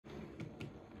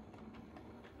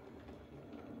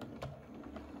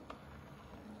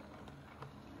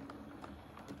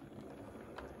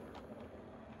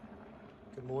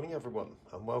morning everyone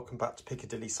and welcome back to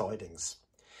Piccadilly Sidings.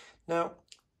 Now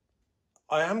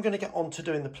I am going to get on to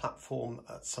doing the platform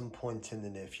at some point in the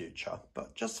near future,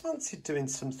 but just fancied doing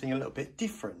something a little bit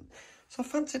different. So I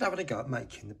fancied having a go at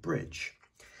making the bridge.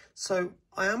 So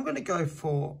I am going to go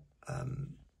for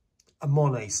a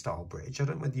Monet style bridge. I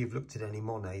don't know whether you've looked at any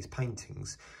Monet's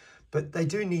paintings, but they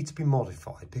do need to be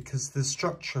modified because the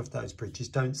structure of those bridges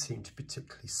don't seem to be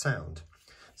particularly sound.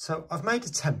 So I've made a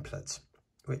template,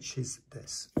 which is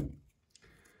this.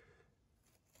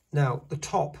 Now, the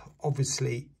top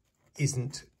obviously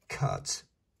isn't cut,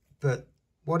 but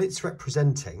what it's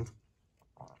representing,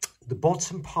 the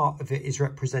bottom part of it is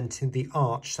representing the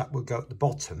arch that will go at the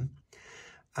bottom,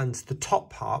 and the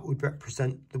top part would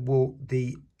represent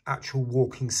the actual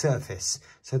walking surface.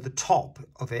 So the top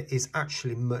of it is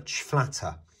actually much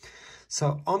flatter.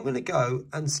 So I'm going to go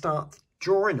and start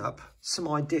drawing up some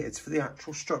ideas for the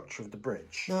actual structure of the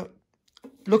bridge. Now,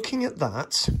 looking at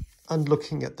that and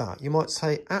looking at that, you might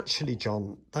say, actually,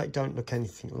 John, they don't look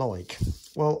anything like.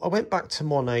 Well, I went back to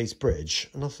Monet's bridge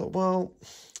and I thought, well,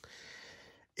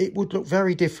 it would look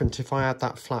very different if I had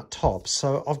that flat top.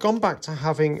 So I've gone back to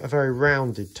having a very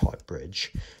rounded type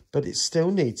bridge, but it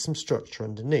still needs some structure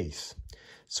underneath.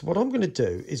 So what I'm going to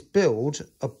do is build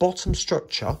a bottom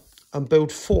structure and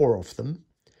build 4 of them,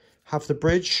 have the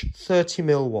bridge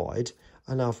 30mm wide,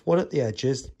 and have one at the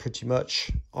edges, pretty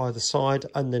much either side,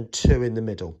 and then 2 in the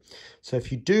middle. So if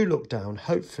you do look down,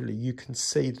 hopefully you can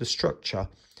see the structure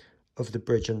of the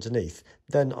bridge underneath.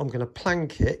 Then I'm going to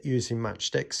plank it using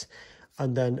matchsticks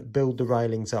and then build the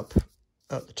railings up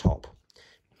at the top.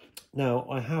 Now,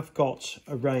 I have got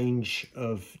a range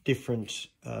of different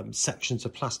sections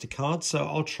of plastic card, so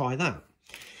I'll try that.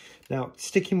 Now,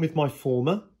 sticking with my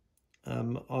former,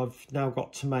 I've now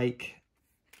got to make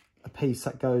a piece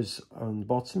that goes on the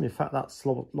bottom. In fact, that's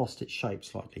lost its shape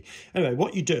slightly. Anyway,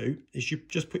 what you do is you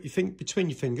just put your finger between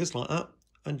your fingers like that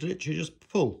and literally just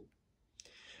pull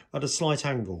at a slight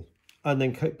angle and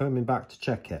then keep coming back to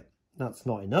check it. That's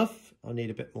not enough. I need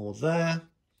a bit more there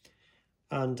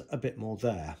and a bit more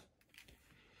there.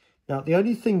 Now, the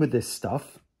only thing with this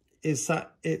stuff is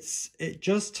that it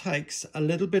just takes a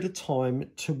little bit of time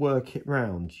to work it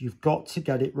round. You've got to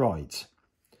get it right.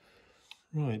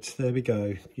 Right, there we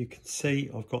go. You can see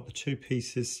I've got the 2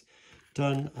 pieces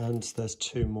done and there's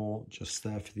 2 more just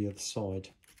there for the other side.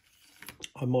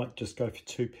 I might just go for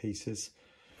 2 pieces.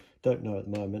 Don't know at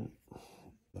the moment.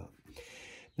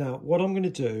 Now, what I'm going to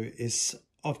do is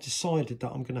I've decided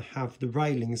that I'm going to have the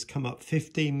railings come up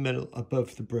 15mm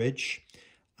above the bridge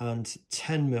and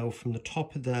 10mm from the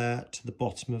top of there to the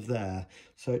bottom of there.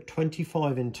 So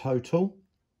 25 in total.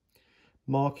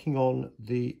 Marking on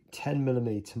the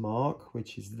 10mm mark,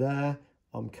 which is there,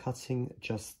 I'm cutting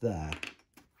just there.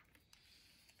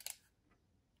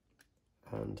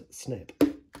 And snip,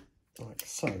 like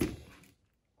so.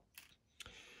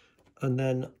 And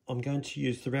then I'm going to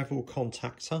use the Revell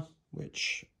contactor,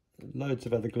 which loads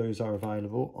of other glues are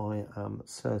available, I am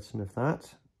certain of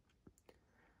that.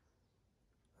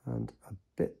 And a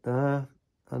bit there,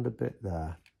 and a bit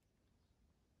there.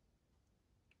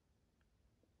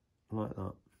 Like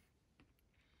that,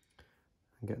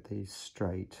 and get these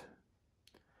straight.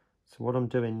 So what I'm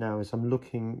doing now is I'm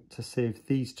looking to see if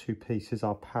these 2 pieces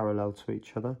are parallel to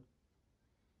each other.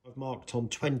 I've marked on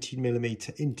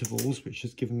 20mm intervals, which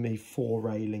has given me 4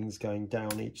 railings going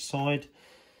down each side.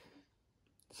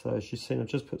 So as you've seen, I've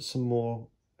just put some more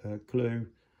glue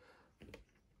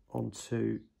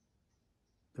onto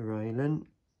the railing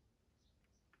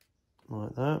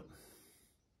like that.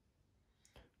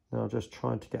 Now just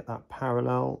trying to get that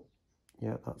parallel.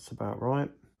 Yeah, that's about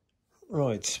right.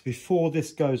 Right, before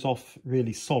this goes off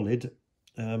really solid,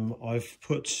 I've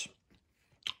put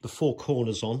the 4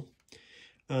 corners on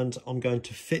and I'm going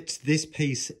to fit this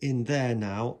piece in there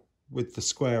now with the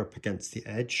square up against the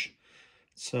edge.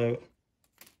 So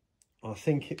I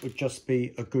think it would just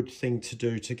be a good thing to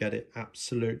do to get it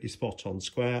absolutely spot on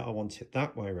square. I want it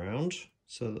that way around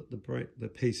so that the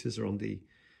pieces are on the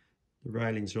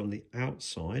railings are on the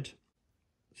outside.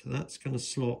 So that's going to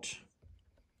slot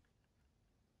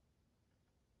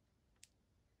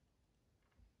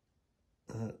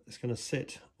it's going to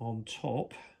sit on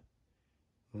top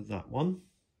of that one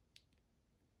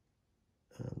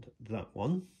and that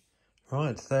one.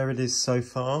 Right, there it is so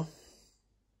far.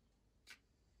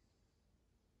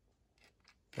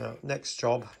 Now, next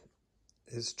job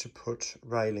is to put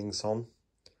railings on,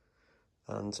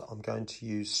 and I'm going to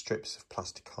use strips of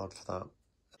plastic card for that.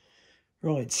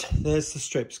 Right, there's the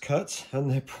strips cut,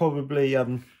 and they're probably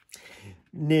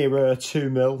nearer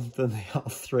 2mm than they are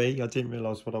 3. I didn't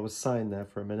realise what I was saying there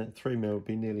for a minute. 3mm would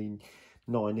be nearly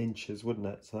 9 inches, wouldn't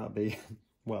it? So that'd be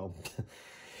well.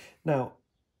 Now,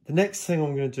 the next thing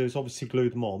I'm going to do is obviously glue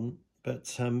them on,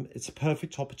 but it's a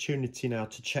perfect opportunity now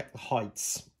to check the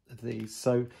heights of these.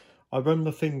 So I run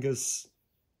my fingers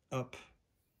up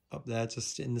there,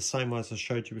 just in the same way as I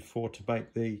showed you before, to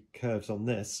make the curves on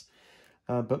this.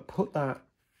 But put that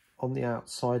on the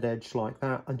outside edge like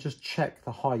that and just check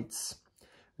the heights.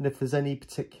 And if there's any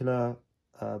particular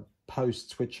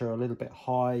posts which are a little bit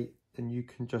high, then you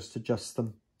can just adjust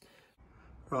them.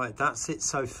 Right, that's it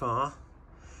so far.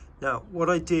 Now, what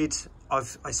I did,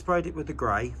 I sprayed it with the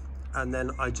grey, and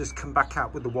then I just come back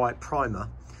out with the white primer,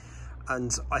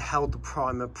 and I held the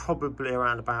primer probably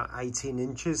around about 18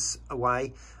 inches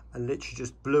away and literally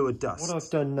just blew a dust. What I've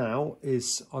done now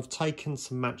is I've taken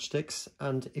some matchsticks,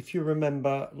 and if you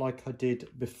remember, like I did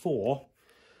before,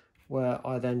 where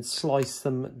I then slice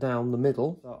them down the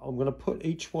middle, I'm going to put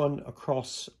each one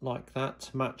across like that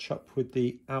to match up with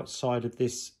the outside of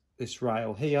this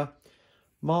rail here.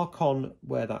 Mark on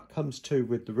where that comes to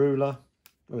with the ruler,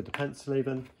 or with the pencil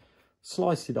even,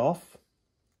 slice it off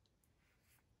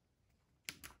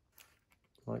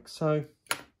like so,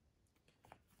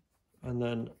 and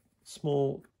then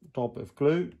small dob of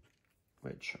glue,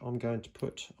 which I'm going to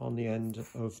put on the end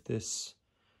of this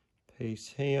piece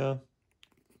here.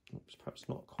 Oops, perhaps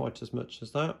not quite as much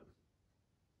as that.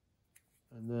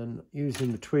 And then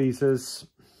using the tweezers,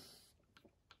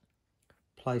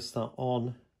 place that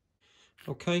on.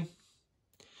 Okay,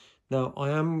 now I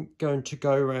am going to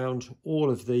go around all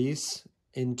of these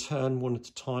in turn, one at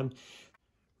a time.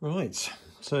 Right,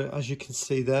 so as you can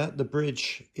see there, the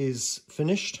bridge is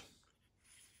finished,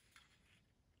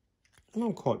 and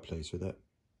I'm quite pleased with it.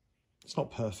 It's not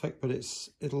perfect, but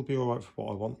it'll be all right for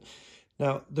what I want.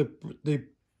 Now, the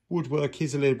woodwork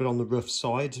is a little bit on the rough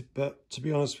side, but to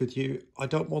be honest with you, I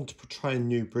don't want to portray a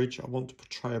new bridge. I want to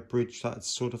portray a bridge that's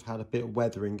sort of had a bit of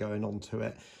weathering going on to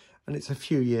it. And it's a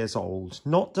few years old,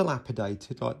 not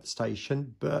dilapidated like the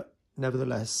station, but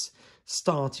nevertheless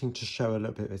starting to show a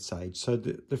little bit of its age. So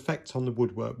the effect on the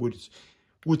woodwork,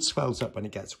 wood swells up when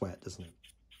it gets wet, doesn't it?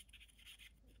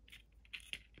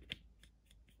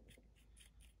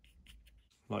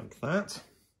 Like that.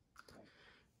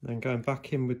 Then going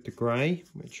back in with the grey,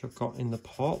 which I've got in the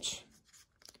pot,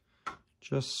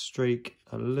 just streak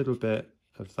a little bit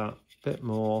of that, bit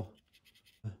more.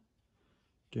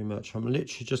 Do much. I'm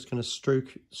literally just going to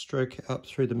stroke it up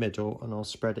through the middle, and I'll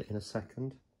spread it in a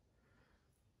second.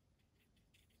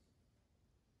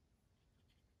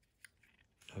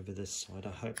 Over this side,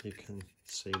 I hope you can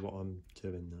see what I'm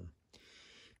doing there.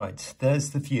 Right, there's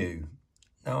the view.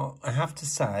 Now, I have to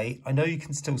say, I know you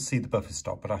can still see the buffer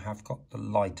stop, but I have got the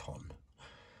light on.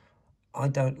 I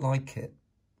don't like it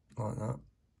like that,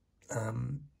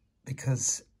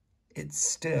 because it's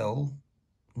still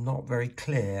not very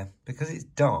clear. Because it's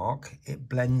dark, it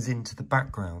blends into the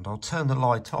background. I'll turn the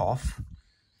light off.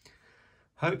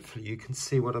 Hopefully you can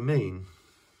see what I mean.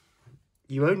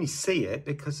 You only see it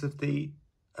because of the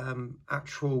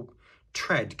actual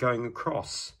tread going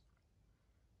across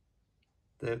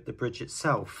the bridge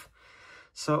itself.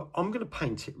 So I'm going to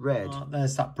paint it red.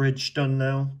 There's that bridge done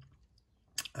now.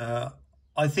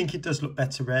 I think it does look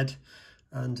better red,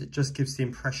 and it just gives the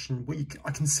impression, well,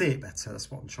 I can see it better,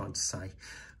 that's what I'm trying to say.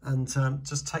 And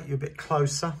just take you a bit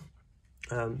closer.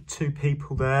 Two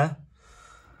people there.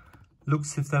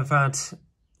 Looks if they've had,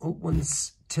 oh,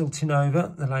 one's tilting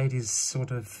over, the lady's sort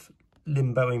of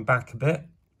limboing back a bit,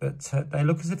 but they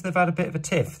look as if they've had a bit of a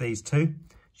tiff, these two.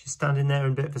 She's standing there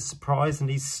in a bit of a surprise, and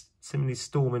he's seemingly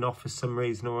storming off for some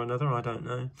reason or another, I don't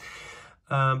know.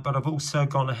 But I've also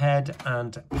gone ahead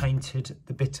and painted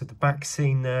the bit of the back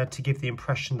scene there to give the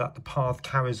impression that the path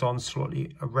carries on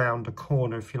slightly around a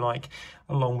corner, if you like,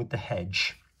 along with the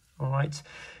hedge. All right.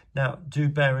 Now, do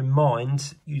bear in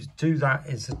mind, you do that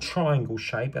as a triangle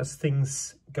shape. As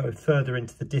things go further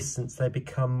into the distance, they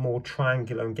become more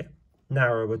triangular and get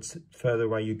narrower further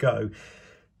away you go.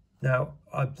 Now,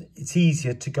 it's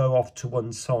easier to go off to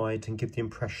one side and give the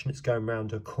impression it's going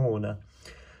around a corner.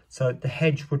 So the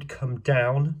hedge would come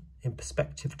down in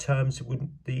perspective terms. It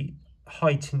wouldn't, the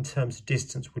height in terms of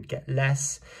distance would get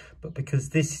less, but because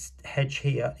this hedge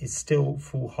here is still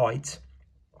full height,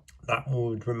 that one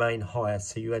would remain higher.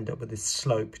 So you end up with this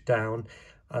slope down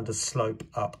and a slope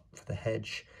up for the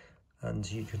hedge, and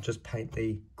you can just paint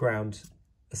the ground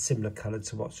a similar colour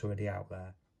to what's already out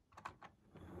there.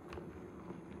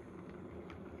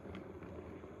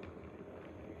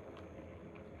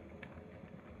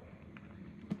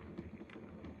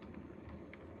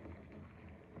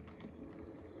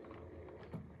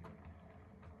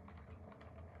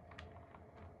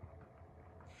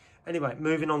 Anyway,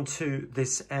 moving on to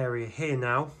this area here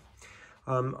now.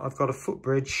 I've got a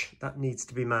footbridge that needs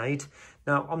to be made.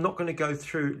 Now, I'm not going to go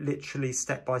through literally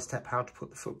step by step how to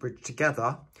put the footbridge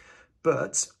together,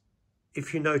 but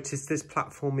if you notice, this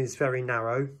platform is very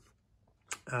narrow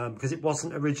because it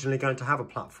wasn't originally going to have a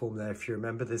platform there, if you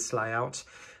remember this layout.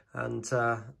 And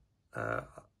a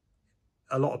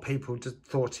lot of people just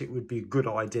thought it would be a good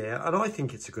idea, and I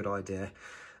think it's a good idea,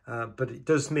 but it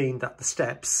does mean that the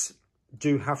steps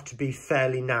do have to be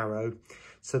fairly narrow.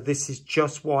 So this is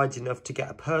just wide enough to get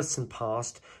a person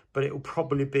past, but it will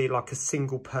probably be like a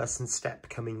single person step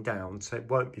coming down, so it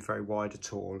won't be very wide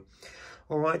at all.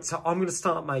 All right, so I'm going to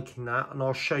start making that, and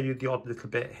I'll show you the odd little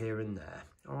bit here and there.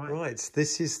 All right, right,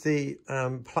 this is the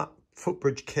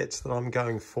footbridge kit that I'm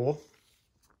going for.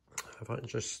 If I can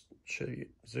just show you,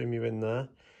 zoom you in there.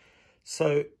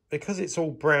 So because it's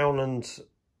all brown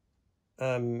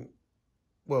and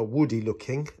well, woody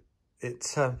looking,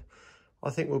 it I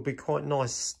think will be quite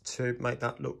nice to make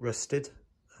that look rusted.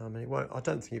 I mean, I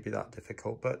don't think it'd be that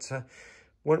difficult, but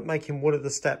making one of the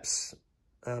steps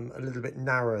a little bit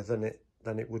narrower than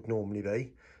it would normally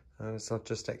be, as I've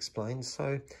just explained.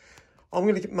 So I'm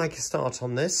going to make a start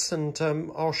on this, and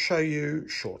I'll show you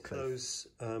shortly. Those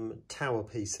tower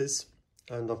pieces,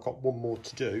 and I've got one more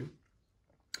to do.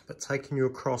 But taking you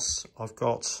across,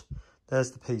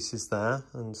 there's the pieces there,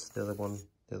 and the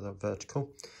other vertical.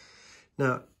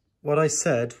 Now, what I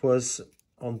said was,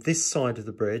 on this side of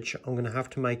the bridge, I'm going to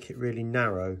have to make it really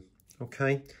narrow,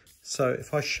 okay? So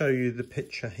if I show you the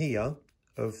picture here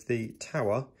of the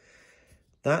tower,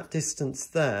 that distance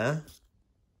there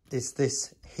is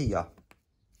this here.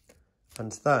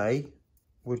 And they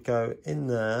would go in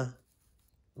there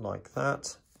like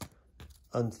that,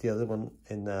 and the other one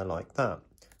in there like that.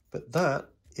 But that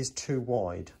is too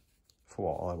wide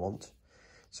for what I want.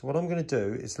 So what I'm going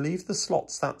to do is leave the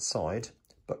slots that side,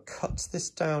 but cut this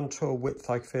down to a width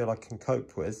I feel I can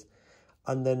cope with,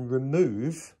 and then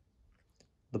remove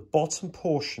the bottom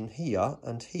portion here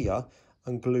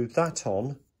and glue that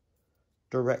on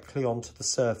directly onto the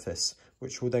surface,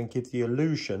 which will then give the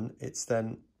illusion it's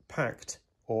then packed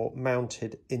or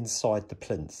mounted inside the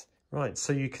plinth. Right,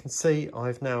 so you can see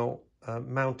I've now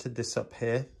mounted this up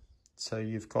here. So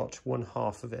you've got one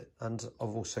half of it, and I've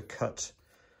also cut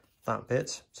that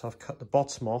bit. So I've cut the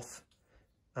bottom off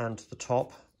and the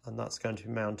top, and that's going to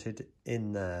be mounted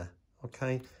in there,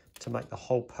 okay, to make the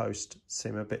whole post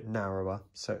seem a bit narrower,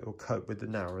 so it will cope with the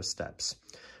narrower steps.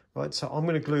 Right, so I'm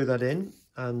going to glue that in,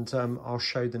 and I'll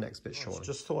show you the next bit shortly.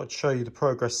 Just thought I'd show you the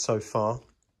progress so far.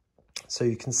 So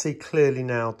you can see clearly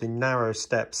now the narrow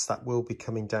steps that will be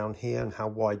coming down here and how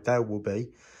wide they will be.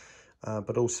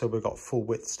 But also we've got full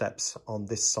width steps on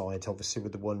this side, obviously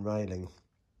with the one railing.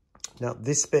 Now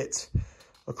this bit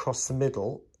across the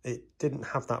middle, it didn't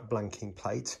have that blanking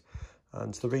plate.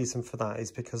 And the reason for that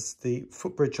is because the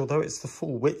footbridge, although it's the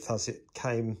full width as it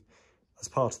came as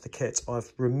part of the kit,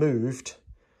 I've removed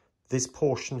this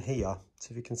portion here. So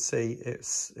if you can see,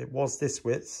 it was this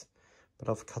width, but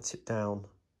I've cut it down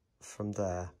from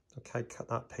there. Okay, cut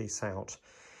that piece out.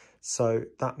 So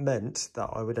that meant that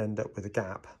I would end up with a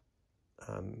gap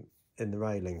in the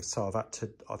railing. So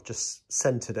I've just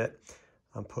centered it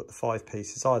and put the 5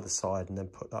 pieces either side, and then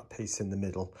put that piece in the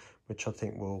middle, which I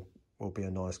think will be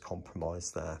a nice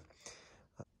compromise there.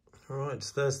 All right,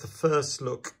 so there's the first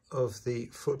look of the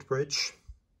footbridge.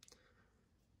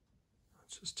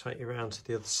 Let's just take you around to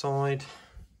the other side.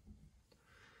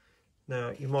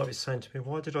 Now, you might be saying to me,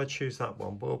 why did I choose that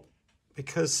one? Well,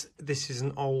 because this is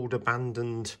an old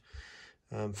abandoned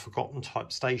forgotten type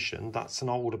station. That's an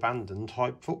old abandoned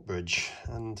type footbridge,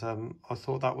 and I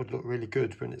thought that would look really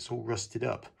good when it's all rusted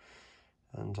up,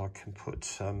 and I can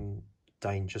put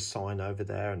danger sign over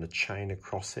there and a chain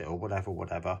across it, or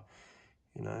whatever,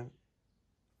 you know.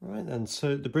 Right then,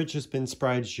 so the bridge has been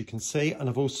sprayed, as you can see, and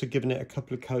I've also given it a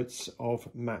couple of coats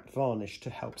of matte varnish to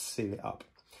help seal it up.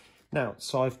 Now,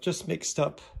 so I've just mixed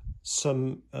up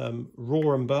some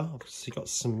raw umber. Obviously got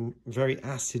some very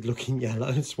acid looking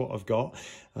yellows, what I've got,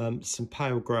 some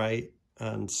pale grey,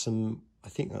 and some, I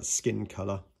think that's skin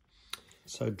colour.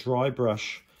 So dry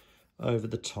brush over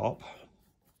the top.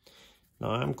 Now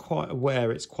I am quite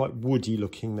aware it's quite woody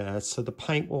looking there, so the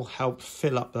paint will help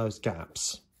fill up those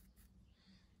gaps.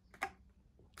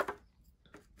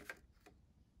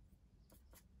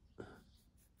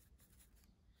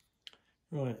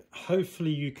 Right,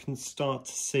 hopefully you can start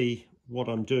to see what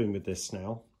I'm doing with this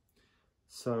now.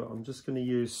 So I'm just going to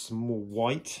use some more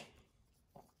white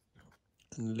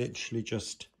and literally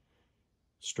just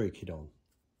streak it on.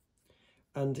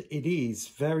 And it is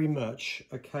very much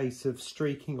a case of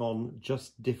streaking on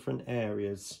just different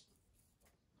areas.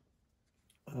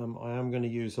 I am going to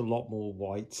use a lot more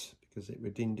white because it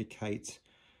would indicate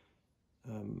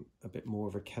a bit more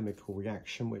of a chemical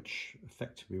reaction, which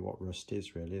effectively what rust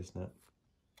is really, isn't it?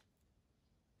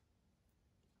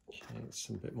 Okay,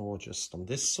 some bit more just on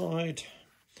this side.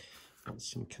 Want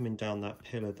some coming down that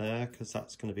pillar there, because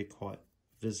that's going to be quite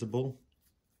visible.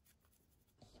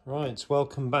 Right,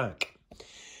 welcome back.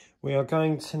 We are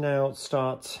going to now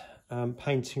start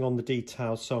painting on the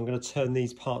details. So I'm going to turn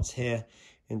these parts here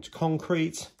into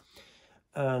concrete,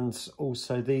 and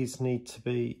also these need to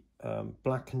be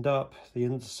blackened up. The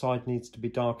underside needs to be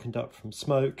darkened up from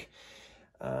smoke,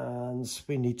 and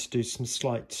we need to do some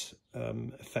slight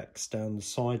effects down the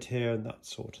side here and that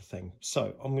sort of thing.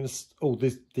 So I'm going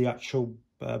to, the actual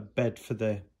bed for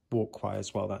the walkway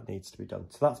as well, that needs to be done.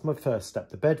 So that's my first step,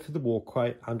 the bed for the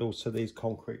walkway, and also these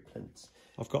concrete plinths.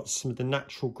 I've got some of the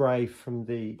natural grey from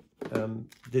the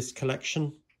this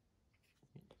collection.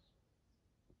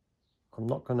 I'm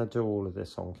not going to do all of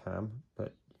this on cam,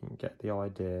 but you can get the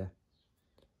idea.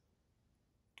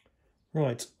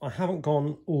 Right, I haven't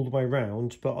gone all the way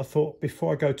round, but I thought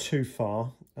before I go too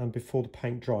far and before the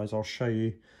paint dries, I'll show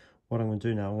you what I'm going to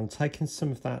do now. I'm going to take in some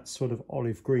of that sort of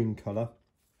olive green colour,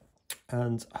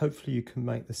 and hopefully you can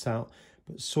make this out,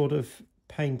 but sort of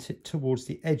paint it towards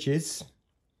the edges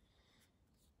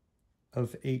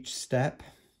of each step,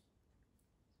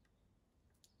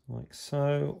 like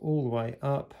so, all the way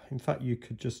up. In fact, you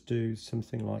could just do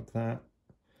something like that,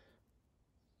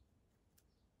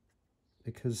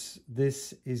 because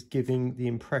this is giving the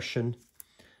impression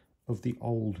of the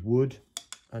old wood.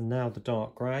 And now the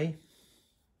dark grey,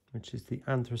 which is the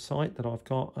anthracite that I've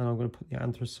got, and I'm going to put the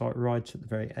anthracite right at the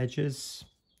very edges.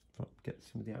 If I get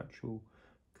some of the actual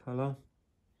colour.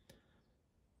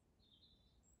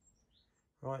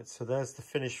 Right, so there's the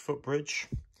finished footbridge.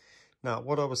 Now,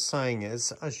 what I was saying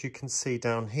is, as you can see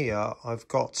down here, I've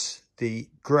got the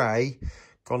grey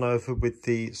gone over with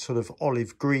the sort of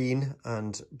olive green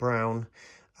and brown,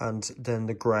 and then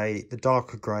the grey, the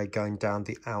darker grey, going down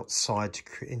the outside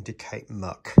to indicate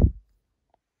muck.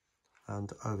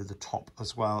 And over the top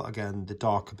as well, again, the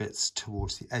darker bits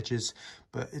towards the edges,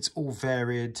 but it's all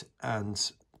varied,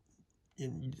 and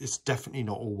it's definitely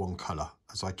not all one colour,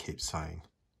 as I keep saying.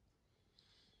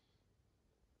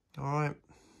 All right,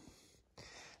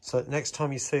 so next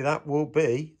time you see that will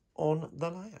be on the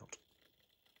layout.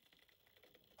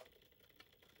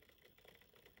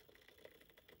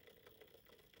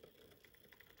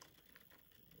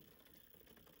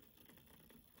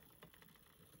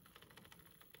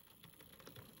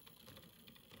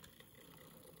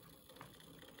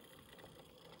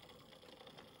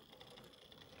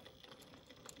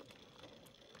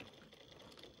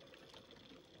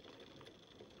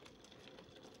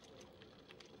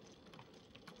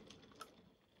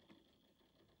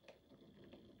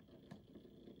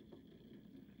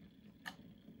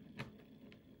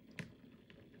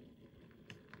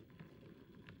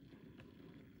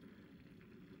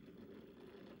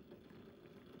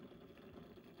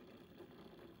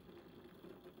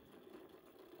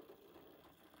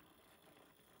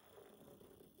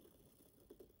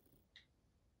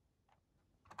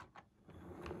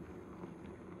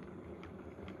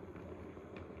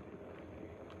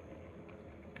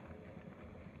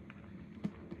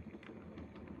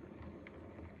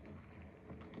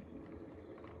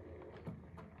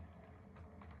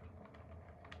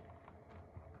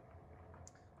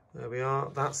 There we are,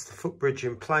 that's the footbridge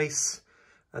in place,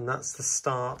 and that's the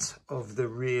start of the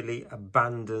really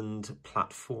abandoned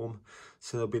platform.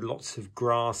 So there'll be lots of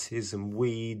grasses and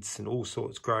weeds and all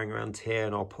sorts growing around here,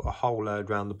 and I'll put a whole load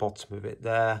around the bottom of it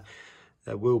there.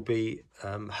 There will be,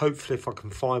 hopefully if I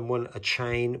can find one, a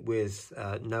chain with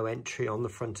no entry on the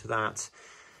front of that,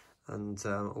 and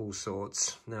all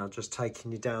sorts. Now just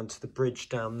taking you down to the bridge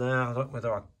down there. I don't know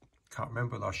whether I can't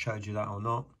remember whether I showed you that or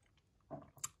not.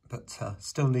 But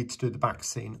still need to do the back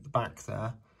scene at the back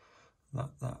there,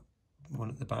 that one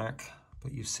at the back,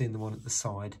 but you've seen the one at the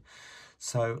side.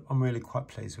 So I'm really quite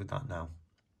pleased with that now.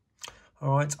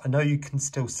 All right, I know you can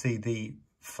still see the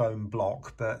foam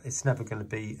block, but it's never going to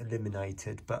be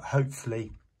eliminated. But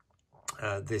hopefully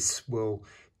this will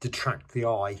detract the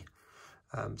eye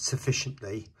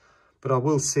sufficiently. But I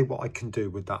will see what I can do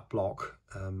with that block.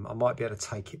 I might be able to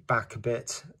take it back a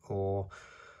bit, or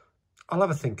I'll have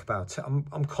a think about it.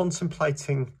 I'm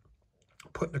contemplating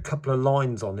putting a couple of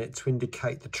lines on it to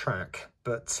indicate the track,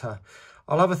 but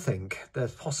I'll have a think.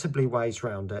 There's possibly ways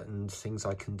around it and things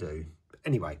I can do.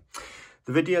 Anyway,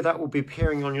 the video that will be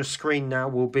appearing on your screen now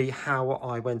will be how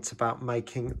I went about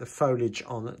making the foliage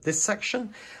on this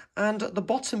section. And the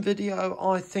bottom video,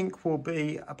 I think, will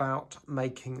be about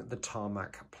making the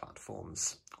tarmac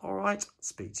platforms. All right,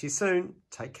 speak to you soon.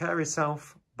 Take care of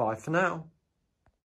yourself. Bye. Bye for now.